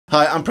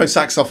Hi, I'm pro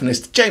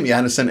saxophonist Jamie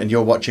Anderson and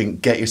you're watching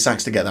Get Your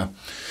Sax Together.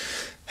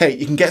 Hey,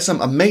 you can get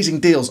some amazing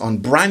deals on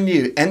brand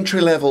new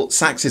entry-level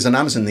saxes on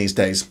Amazon these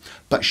days,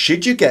 but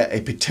should you get a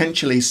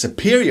potentially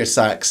superior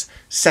sax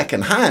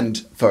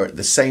second-hand for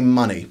the same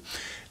money?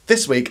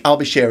 This week I'll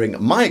be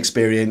sharing my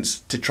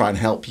experience to try and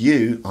help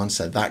you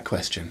answer that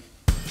question.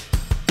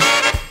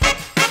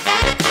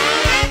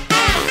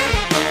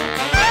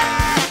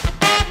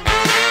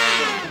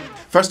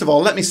 First of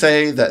all, let me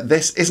say that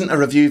this isn't a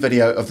review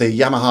video of the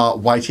Yamaha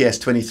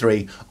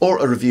YTS-23 or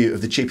a review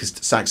of the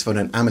cheapest saxophone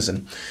on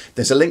Amazon.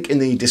 There's a link in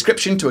the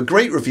description to a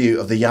great review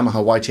of the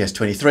Yamaha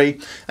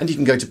YTS-23, and you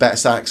can go to Better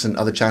Sax and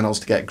other channels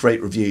to get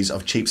great reviews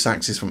of cheap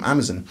saxes from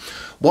Amazon.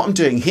 What I'm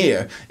doing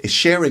here is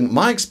sharing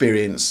my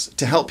experience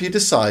to help you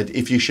decide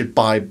if you should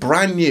buy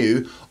brand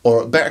new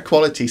or better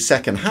quality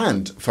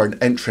second-hand for an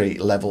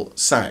entry-level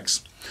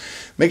sax.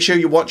 Make sure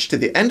you watch to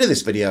the end of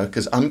this video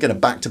because I'm going to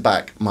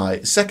back-to-back my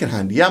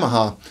second-hand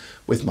Yamaha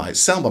with my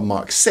Selmer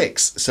Mark VI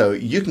so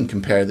you can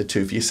compare the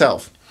two for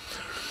yourself.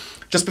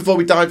 Just before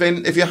we dive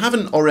in, if you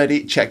haven't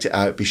already checked it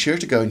out, be sure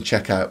to go and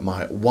check out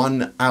my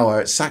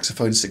 1-hour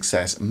saxophone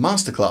success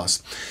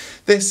masterclass.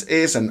 This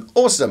is an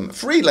awesome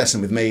free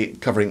lesson with me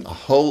covering a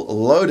whole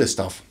load of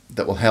stuff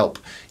that will help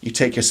you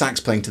take your sax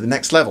playing to the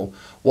next level,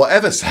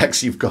 whatever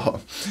sax you've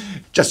got.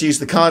 Just use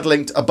the card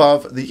linked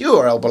above the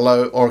URL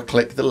below or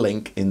click the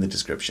link in the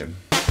description.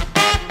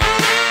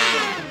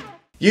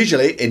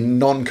 Usually, in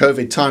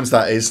non-COVID times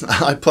that is,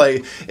 I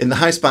play in the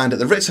house band at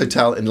the Ritz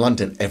Hotel in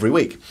London every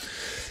week.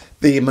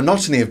 The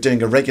monotony of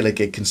doing a regular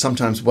gig can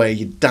sometimes weigh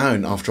you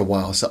down after a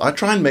while, so I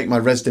try and make my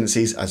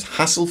residencies as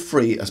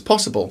hassle-free as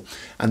possible,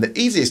 and the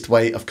easiest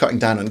way of cutting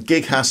down on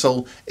gig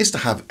hassle is to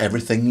have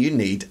everything you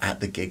need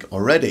at the gig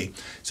already,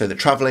 so that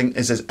travelling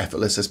is as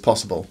effortless as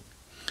possible.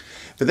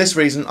 For this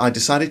reason, I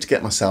decided to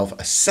get myself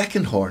a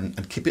second horn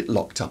and keep it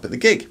locked up at the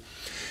gig.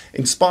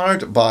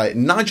 Inspired by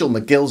Nigel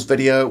McGill's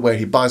video where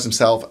he buys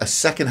himself a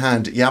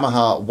second-hand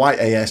Yamaha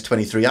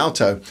YTS-23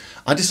 alto,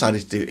 I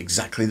decided to do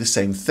exactly the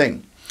same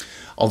thing.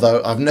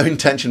 Although I've no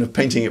intention of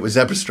painting it with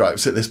zebra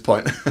stripes at this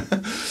point.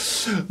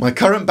 My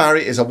current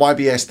Barry is a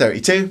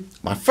YBS-32,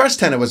 my first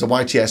tenor was a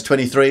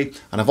YTS-23,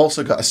 and I've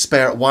also got a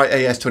spare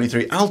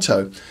YTS-23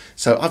 alto,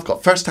 so I've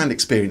got first-hand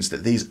experience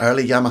that these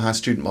early Yamaha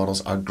student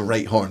models are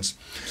great horns.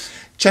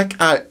 Check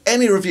out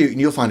any review and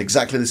you'll find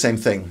exactly the same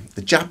thing.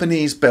 The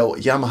Japanese-built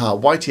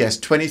Yamaha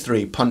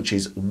YTS-23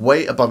 punches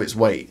way above its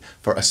weight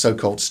for a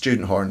so-called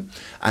student horn,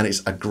 and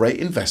it's a great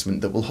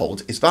investment that will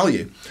hold its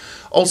value.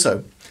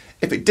 Also,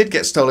 if it did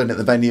get stolen at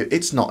the venue,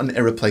 it's not an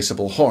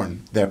irreplaceable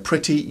horn. They're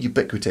pretty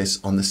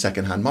ubiquitous on the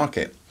second-hand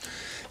market.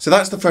 So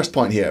that's the first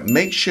point here.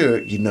 Make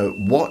sure you know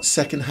what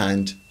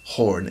second-hand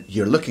horn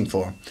you're looking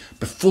for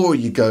before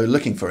you go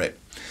looking for it.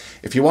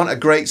 If you want a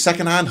great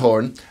second-hand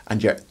horn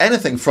and you're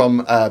anything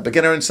from a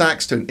beginner in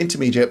sax to an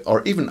intermediate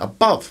or even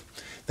above,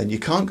 then you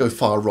can't go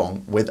far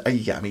wrong with a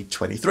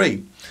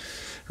YTS-23.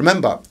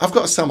 Remember, I've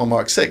got a Selmer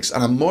Mark VI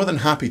and I'm more than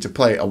happy to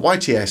play a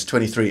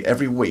YTS-23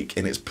 every week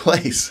in its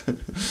place.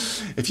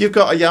 If you've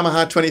got a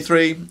Yamaha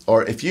 23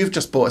 or if you've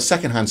just bought a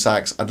second-hand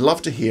sax, I'd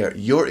love to hear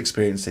your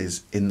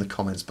experiences in the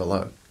comments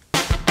below.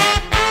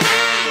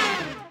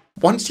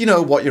 Once you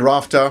know what you're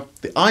after,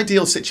 the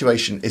ideal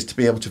situation is to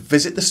be able to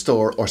visit the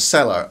store or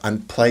cellar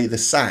and play the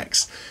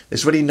sax.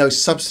 There's really no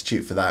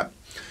substitute for that.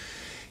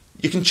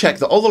 You can check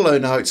that all the low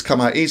notes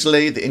come out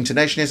easily, the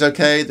intonation is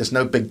okay, there's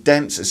no big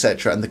dents,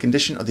 etc. and the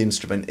condition of the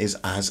instrument is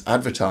as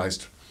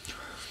advertised.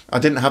 I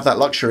didn't have that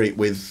luxury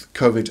with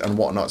COVID and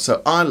whatnot,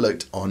 so I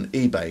looked on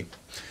eBay.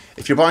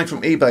 If you're buying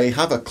from eBay,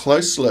 have a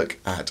close look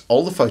at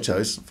all the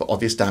photos for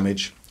obvious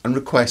damage and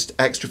request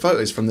extra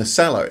photos from the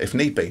seller if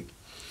need be.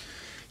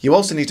 You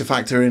also need to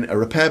factor in a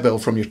repair bill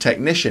from your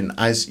technician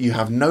as you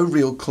have no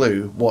real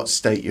clue what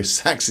state your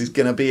sax is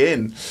going to be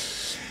in.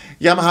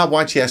 Yamaha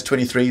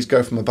YTS-23s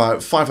go from about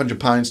 £500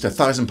 to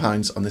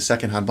 £1,000 on the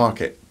second-hand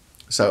market,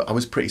 so I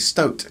was pretty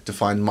stoked to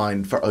find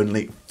mine for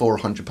only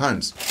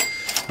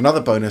 £400.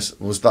 Another bonus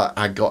was that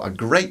I got a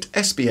great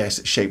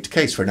SBS-shaped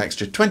case for an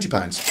extra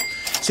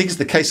 £20. Seeing as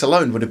the case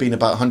alone would have been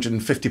about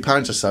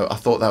 £150 or so, I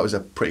thought that was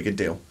a pretty good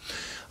deal.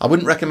 I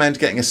wouldn't recommend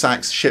getting a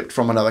sax shipped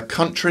from another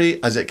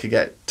country as it could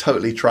get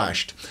totally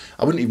trashed.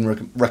 I wouldn't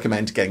even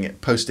recommend getting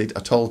it posted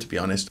at all, to be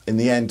honest. In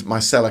the end, my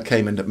seller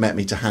came and met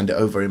me to hand it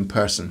over in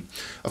person.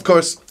 Of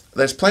course,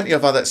 there's plenty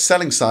of other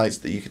selling sites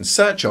that you can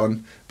search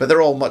on, but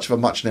they're all much of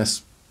a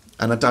muchness,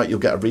 and I doubt you'll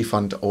get a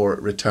refund or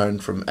return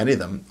from any of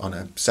them on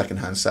a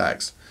second-hand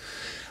sax.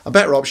 A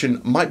better option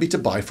might be to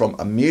buy from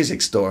a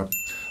music store.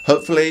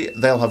 Hopefully,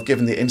 they'll have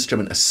given the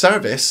instrument a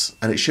service,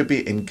 and it should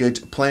be in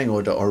good playing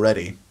order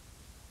already.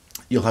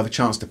 You'll have a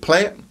chance to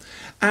play it,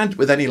 and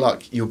with any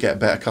luck, you'll get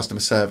better customer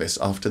service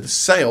after the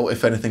sale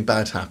if anything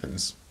bad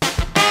happens.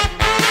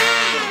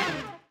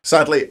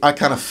 Sadly, I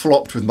kind of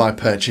flopped with my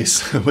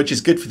purchase, which is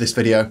good for this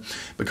video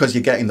because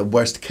you're getting the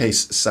worst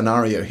case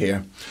scenario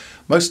here.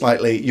 Most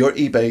likely, your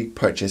eBay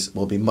purchase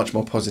will be much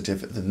more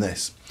positive than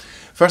this.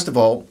 First of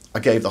all,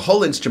 I gave the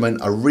whole instrument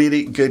a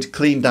really good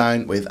clean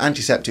down with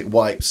antiseptic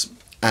wipes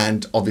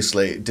and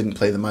obviously didn't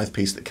play the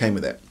mouthpiece that came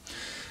with it.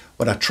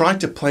 When I tried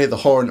to play the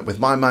horn with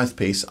my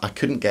mouthpiece, I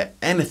couldn't get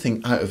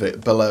anything out of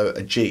it below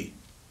a G.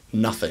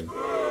 Nothing.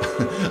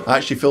 I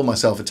actually filmed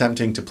myself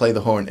attempting to play the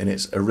horn in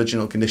its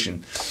original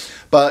condition.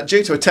 But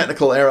due to a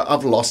technical error,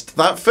 I've lost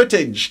that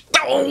footage.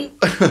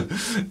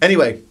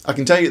 Anyway, I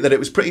can tell you that it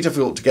was pretty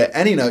difficult to get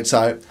any notes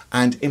out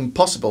and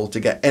impossible to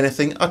get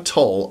anything at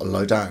all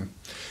low down.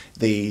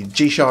 The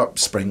G-sharp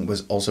spring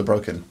was also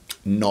broken.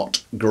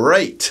 Not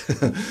great.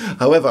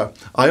 However,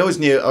 I always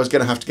knew I was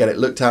going to have to get it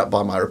looked at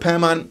by my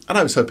repairman, and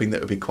I was hoping that it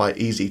would be quite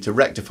easy to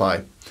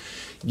rectify.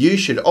 You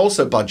should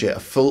also budget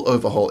a full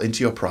overhaul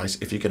into your price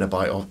if you're going to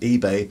buy it off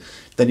eBay.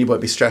 Then you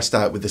won't be stressed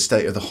out with the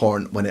state of the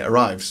horn when it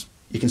arrives.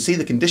 You can see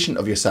the condition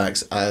of your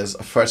sax as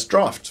a first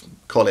draft.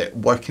 Call it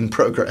work in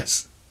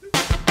progress.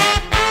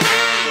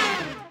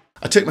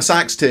 I took my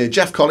sax to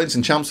Geoff Collins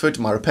in Chelmsford,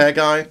 my repair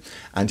guy,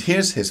 and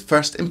here's his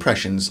first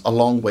impressions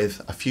along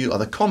with a few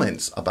other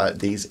comments about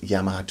these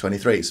Yamaha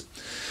 23s.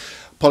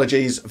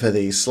 Apologies for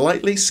the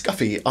slightly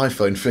scuffy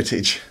iPhone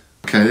footage.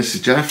 Okay, this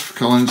is Geoff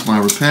Collins, my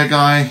repair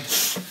guy.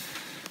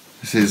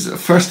 This is a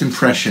first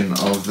impression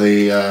of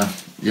the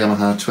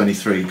Yamaha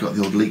 23. Got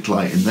the old leak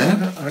light in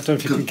there. I don't know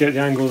if you can get the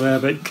angle there,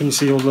 but can you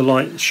see all the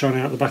light shining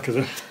out the back of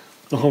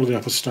the whole of the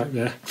upper stack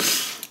there?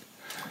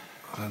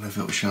 I don't know if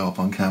it will show up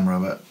on camera,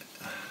 but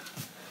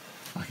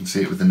I can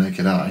see it with the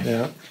naked eye.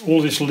 Yeah.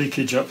 All this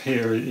leakage up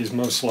here is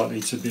most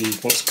likely to be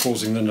what's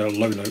causing the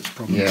low note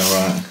problem. Yeah,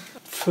 right.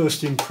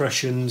 First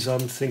impressions,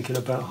 I'm thinking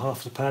about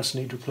half the pads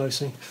need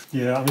replacing.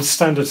 Yeah, I mean,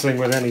 standard thing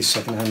with any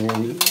second-hand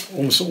one,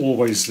 almost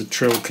always the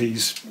trill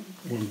keys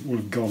will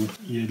have gone.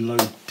 Your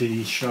low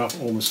D sharp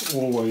almost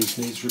always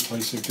needs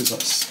replacing because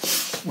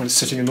that's when it's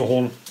sitting in the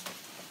horn.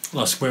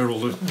 That's where all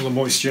the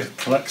moisture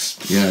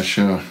collects. Yeah,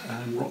 sure.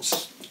 And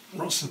rots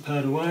the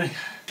pad away.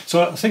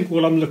 So I think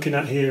what I'm looking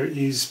at here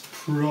is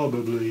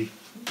probably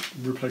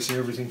replacing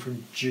everything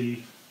from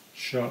G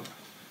sharp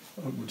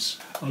upwards.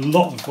 A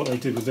lot of what they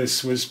did with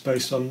this was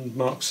based on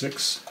Mark VI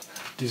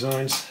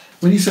designs.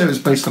 When you say it was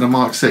based on a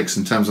Mark VI,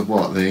 in terms of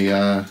what?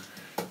 The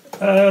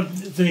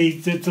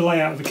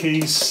layout of the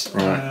keys,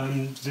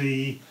 right.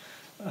 The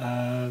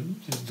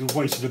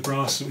weight of the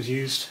brass that was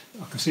used.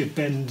 I can see a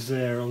bend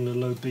there on the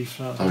low B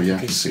flat. Oh yeah, I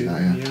can see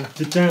that, yeah.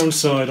 The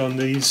downside on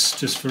these,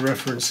 just for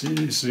reference,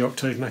 is the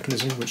octave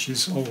mechanism, which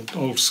is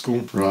old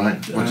school. Right,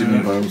 what do you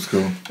mean by old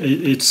school?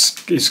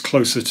 It's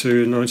closer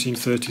to a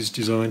 1930s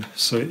design,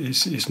 so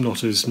it's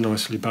not as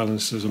nicely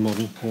balanced as a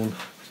modern horn.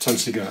 It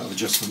tends to go out of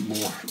adjustment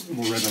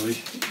more readily.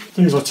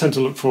 Things I tend to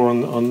look for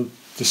on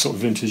this sort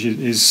of vintage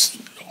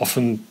is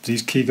often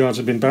these key guards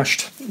have been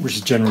bashed, which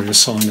is generally a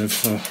sign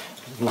of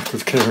lack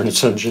of care and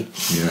attention.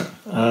 Yeah.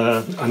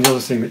 Another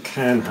thing that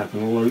can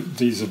happen, although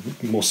these are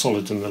more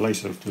solid than the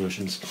later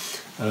versions,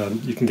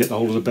 you can get the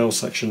whole of the bell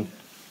section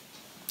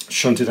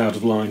shunted out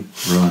of line.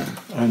 Right.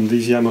 And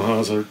these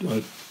Yamahas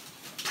are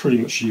pretty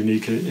much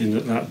unique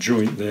in that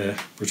joint there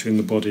between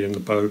the body and the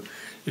bow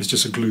is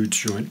just a glued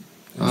joint.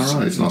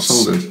 Alright, it's not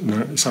soldered.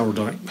 No, it's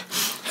araldite.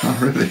 Oh,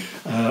 really?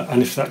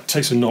 And if that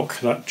takes a knock,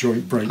 that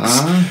joint breaks.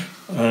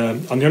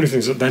 And the only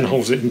thing that then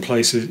holds it in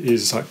place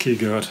is that key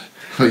guard.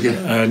 Oh, yeah.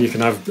 And you can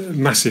have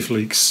massive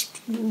leaks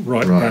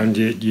right around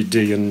your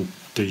D and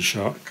D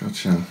sharp.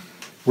 Gotcha.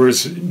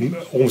 Whereas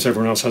almost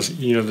everyone else has,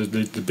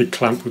 the big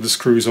clamp with the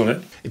screws on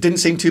it. It didn't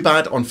seem too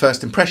bad on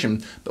first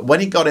impression, but when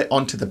he got it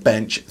onto the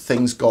bench,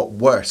 things got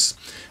worse.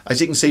 As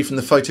you can see from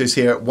the photos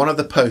here, one of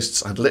the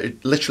posts had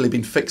literally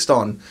been fixed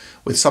on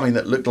with something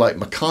that looked like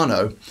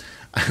Meccano,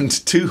 and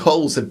 2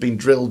 holes had been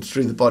drilled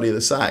through the body of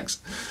the sax.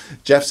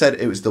 Geoff said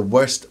it was the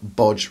worst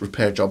bodge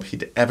repair job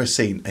he'd ever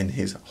seen in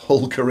his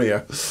whole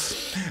career.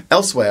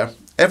 Elsewhere,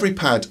 every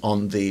pad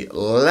on the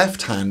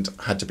left hand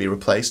had to be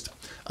replaced,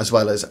 as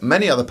well as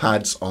many other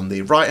pads on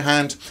the right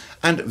hand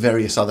and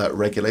various other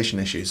regulation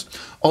issues.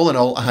 All in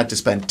all, I had to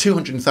spend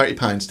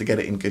 £230 to get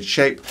it in good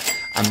shape,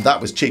 and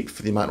that was cheap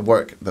for the amount of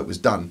work that was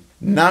done.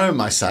 Now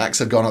my sax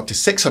have gone up to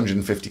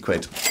 650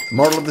 quid. The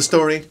moral of the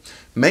story,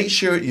 make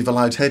sure you've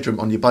allowed headroom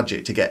on your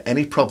budget to get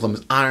any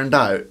problems ironed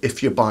out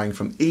if you're buying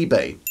from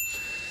eBay,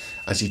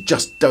 as you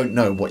just don't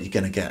know what you're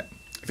going to get.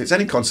 If it's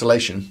any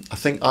consolation, I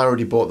think I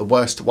already bought the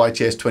worst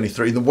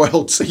YTS-23 in the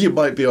world, so you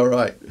might be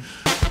alright.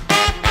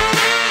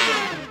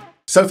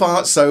 So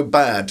far, so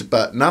bad,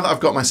 but now that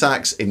I've got my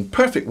sax in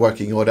perfect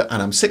working order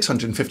and I'm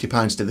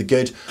 £650 to the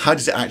good, how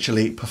does it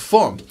actually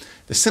perform?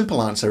 The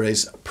simple answer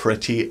is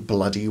pretty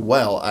bloody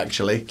well,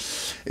 actually.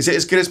 Is it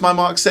as good as my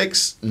Mark VI?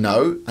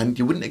 No, and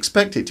you wouldn't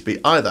expect it to be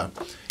either.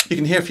 You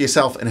can hear for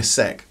yourself in a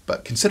sec,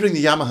 but considering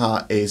the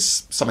Yamaha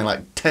is something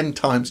like 10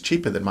 times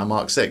cheaper than my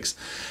Mark VI,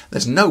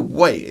 there's no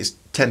way it's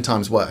 10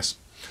 times worse.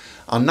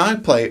 I'll now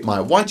play my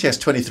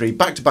YTS-23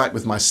 back-to-back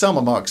with my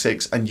Selmer Mark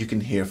VI and you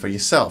can hear for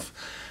yourself.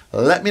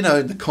 Let me know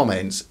in the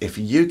comments if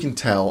you can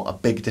tell a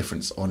big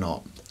difference or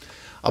not.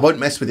 I won't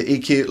mess with the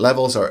EQ,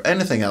 levels or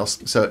anything else,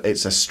 so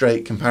it's a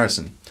straight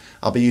comparison.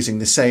 I'll be using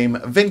the same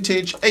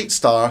vintage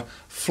 8-star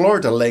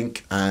Florida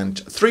Link and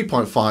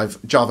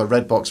 3.5 Java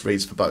Redbox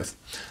reeds for both.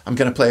 I'm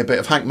going to play a bit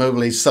of Hank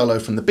Mobley's solo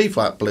from the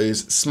B-flat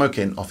blues,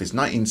 Smokin' off his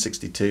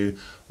 1962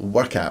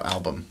 Workout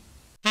album.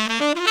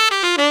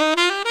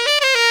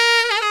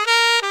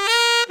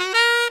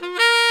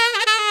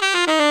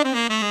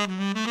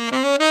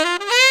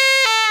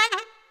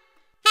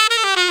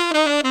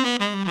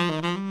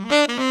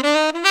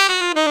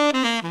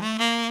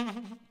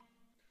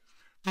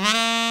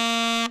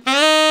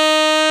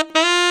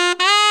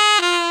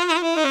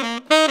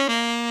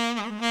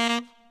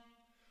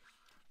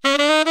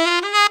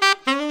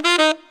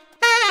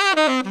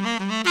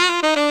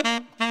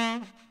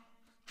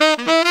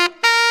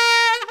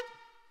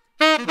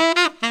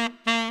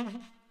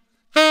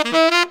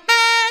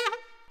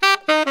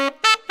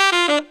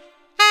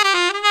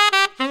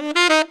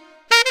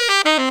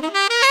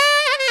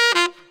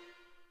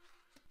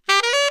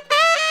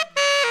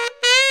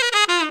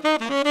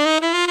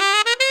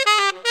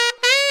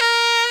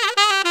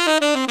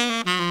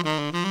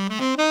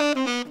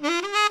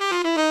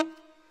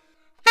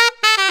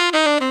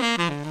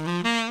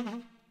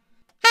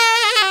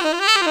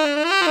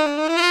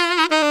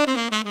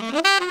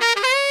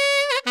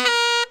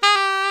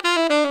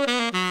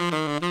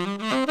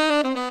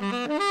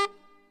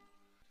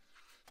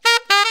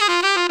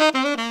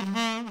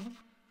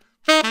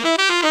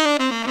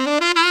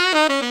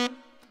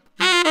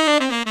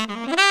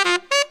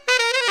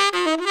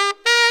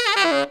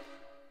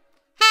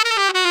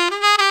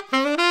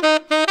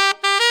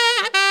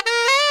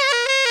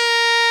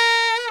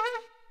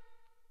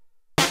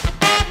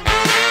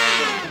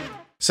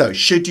 So,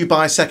 should you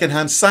buy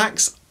secondhand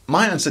sax?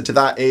 My answer to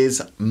that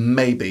is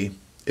maybe.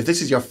 If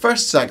this is your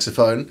first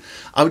saxophone,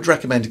 I would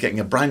recommend getting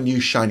a brand new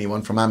shiny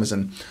one from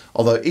Amazon.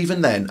 Although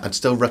even then, I'd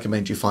still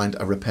recommend you find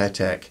a repair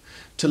tech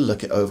to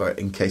look it over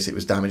in case it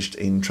was damaged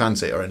in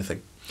transit or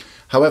anything.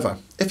 However,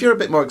 if you're a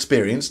bit more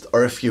experienced,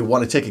 or if you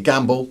want to take a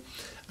gamble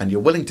and you're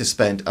willing to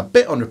spend a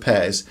bit on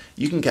repairs,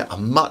 you can get a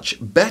much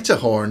better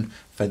horn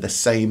for the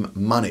same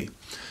money.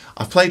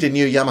 I've played a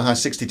new Yamaha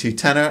 62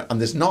 Tenor, and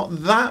there's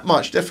not that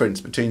much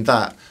difference between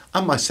that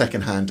and my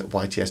second-hand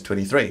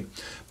YTS-23.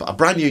 But a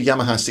brand new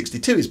Yamaha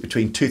 62 is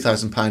between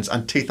 £2,000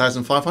 and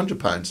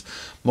 £2,500,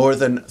 more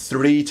than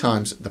 3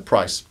 times the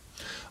price.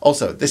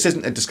 Also, this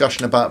isn't a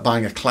discussion about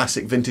buying a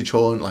classic vintage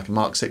horn like a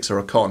Mark VI or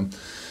a Con,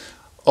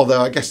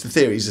 although I guess the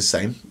theory is the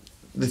same.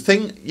 The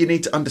thing you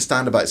need to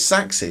understand about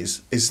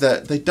saxes is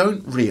that they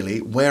don't really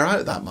wear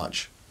out that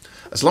much.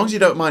 As long as you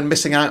don't mind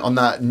missing out on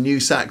that new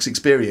sax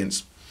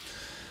experience,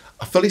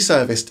 a fully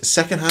serviced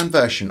second-hand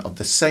version of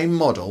the same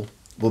model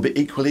will be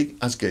equally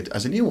as good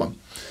as a new one.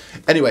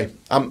 Anyway,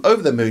 I'm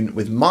over the moon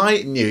with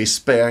my new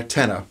spare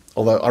Tenor,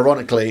 although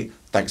ironically,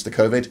 thanks to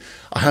COVID,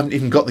 I haven't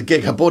even got the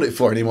gig I bought it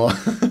for anymore.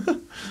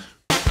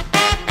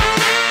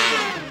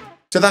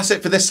 So that's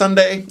it for this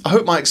Sunday. I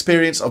hope my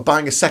experience of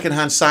buying a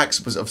second-hand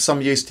sax was of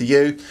some use to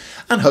you,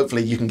 and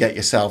hopefully you can get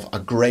yourself a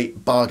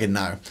great bargain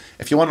now.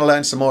 If you want to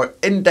learn some more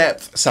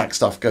in-depth sax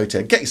stuff, go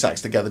to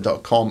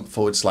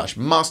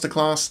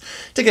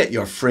getyoursaxtogether.com/masterclass to get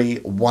your free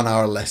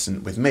 1-hour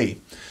lesson with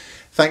me.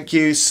 Thank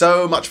you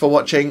so much for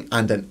watching,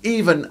 and an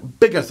even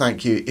bigger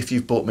thank you if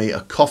you've bought me a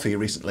coffee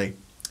recently.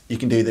 You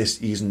can do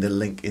this using the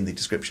link in the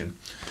description.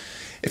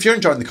 If you're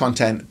enjoying the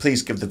content,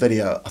 please give the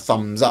video a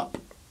thumbs up.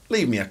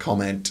 Leave me a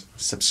comment,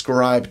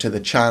 subscribe to the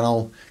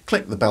channel,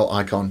 click the bell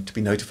icon to be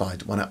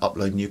notified when I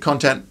upload new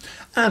content,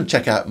 and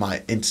check out my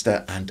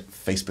Insta and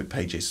Facebook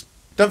pages.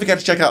 Don't forget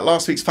to check out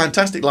last week's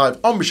fantastic live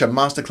embouchure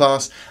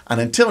masterclass, and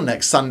until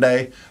next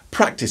Sunday,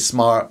 practice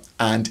smart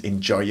and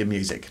enjoy your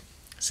music.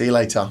 See you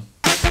later.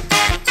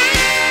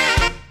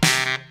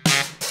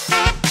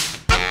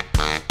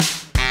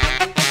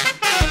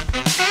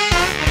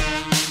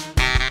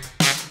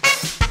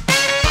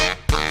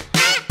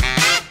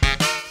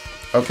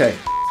 Okay.